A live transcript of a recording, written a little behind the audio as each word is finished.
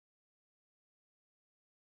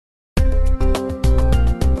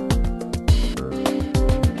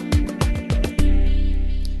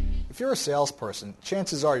you're a salesperson,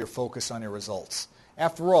 chances are you're focused on your results.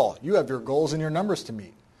 After all, you have your goals and your numbers to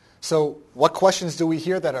meet. So what questions do we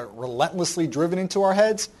hear that are relentlessly driven into our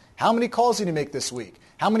heads? How many calls did you make this week?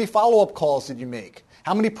 How many follow-up calls did you make?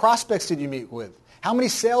 How many prospects did you meet with? How many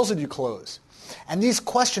sales did you close? And these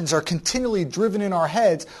questions are continually driven in our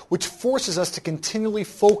heads, which forces us to continually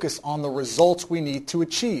focus on the results we need to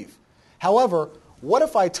achieve. However, what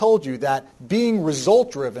if I told you that being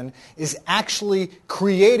result-driven is actually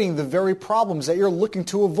creating the very problems that you're looking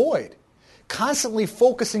to avoid? Constantly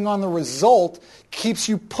focusing on the result keeps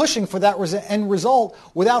you pushing for that end result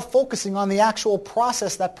without focusing on the actual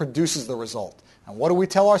process that produces the result. And what do we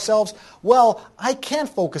tell ourselves? Well, I can't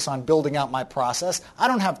focus on building out my process. I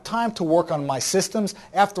don't have time to work on my systems.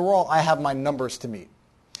 After all, I have my numbers to meet.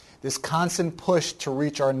 This constant push to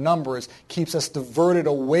reach our numbers keeps us diverted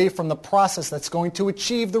away from the process that's going to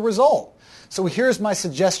achieve the result. So here's my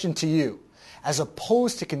suggestion to you. As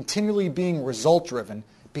opposed to continually being result-driven,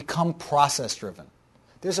 become process-driven.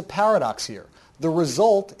 There's a paradox here. The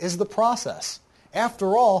result is the process.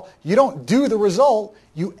 After all, you don't do the result,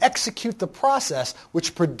 you execute the process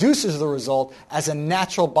which produces the result as a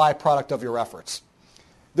natural byproduct of your efforts.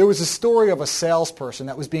 There was a story of a salesperson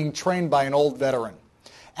that was being trained by an old veteran.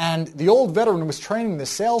 And the old veteran was training the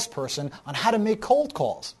salesperson on how to make cold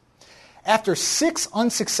calls. After 6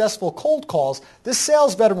 unsuccessful cold calls, this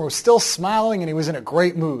sales veteran was still smiling and he was in a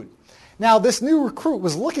great mood. Now, this new recruit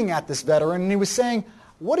was looking at this veteran and he was saying,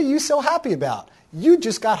 "What are you so happy about? You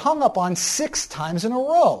just got hung up on 6 times in a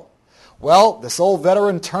row." Well, this old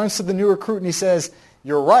veteran turns to the new recruit and he says,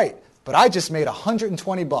 "You're right, but I just made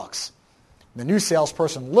 $120. The new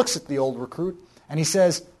salesperson looks at the old recruit and he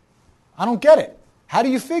says, "I don't get it. How do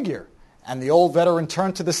you figure?" And the old veteran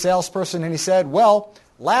turned to the salesperson and he said, "Well,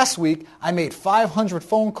 last week I made 500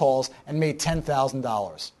 phone calls and made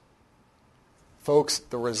 $10,000. Folks,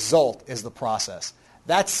 the result is the process.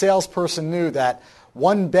 That salesperson knew that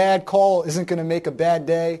one bad call isn't going to make a bad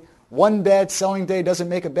day. One bad selling day doesn't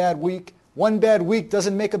make a bad week. One bad week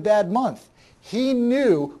doesn't make a bad month. He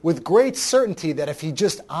knew with great certainty that if he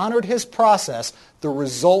just honored his process, the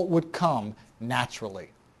result would come naturally.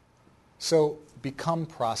 So become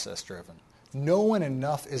process-driven. Know when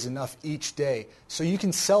enough is enough each day so you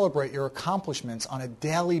can celebrate your accomplishments on a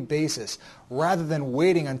daily basis rather than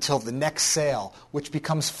waiting until the next sale, which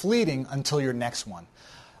becomes fleeting until your next one.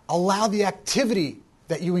 Allow the activity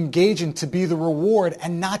that you engage in to be the reward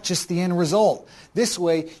and not just the end result. This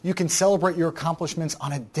way, you can celebrate your accomplishments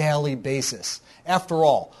on a daily basis. After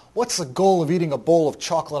all, what's the goal of eating a bowl of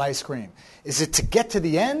chocolate ice cream? Is it to get to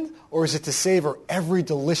the end, or is it to savor every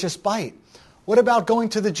delicious bite? What about going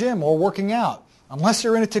to the gym or working out? Unless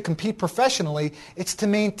you're in it to compete professionally, it's to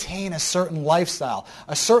maintain a certain lifestyle,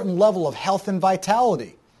 a certain level of health and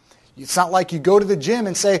vitality. It's not like you go to the gym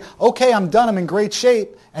and say, "Okay, I'm done, I'm in great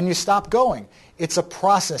shape," and you stop going. It's a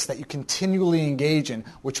process that you continually engage in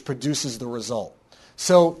which produces the result.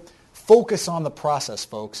 So focus on the process,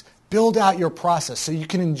 folks. Build out your process so you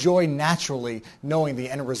can enjoy naturally knowing the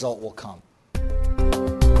end result will come.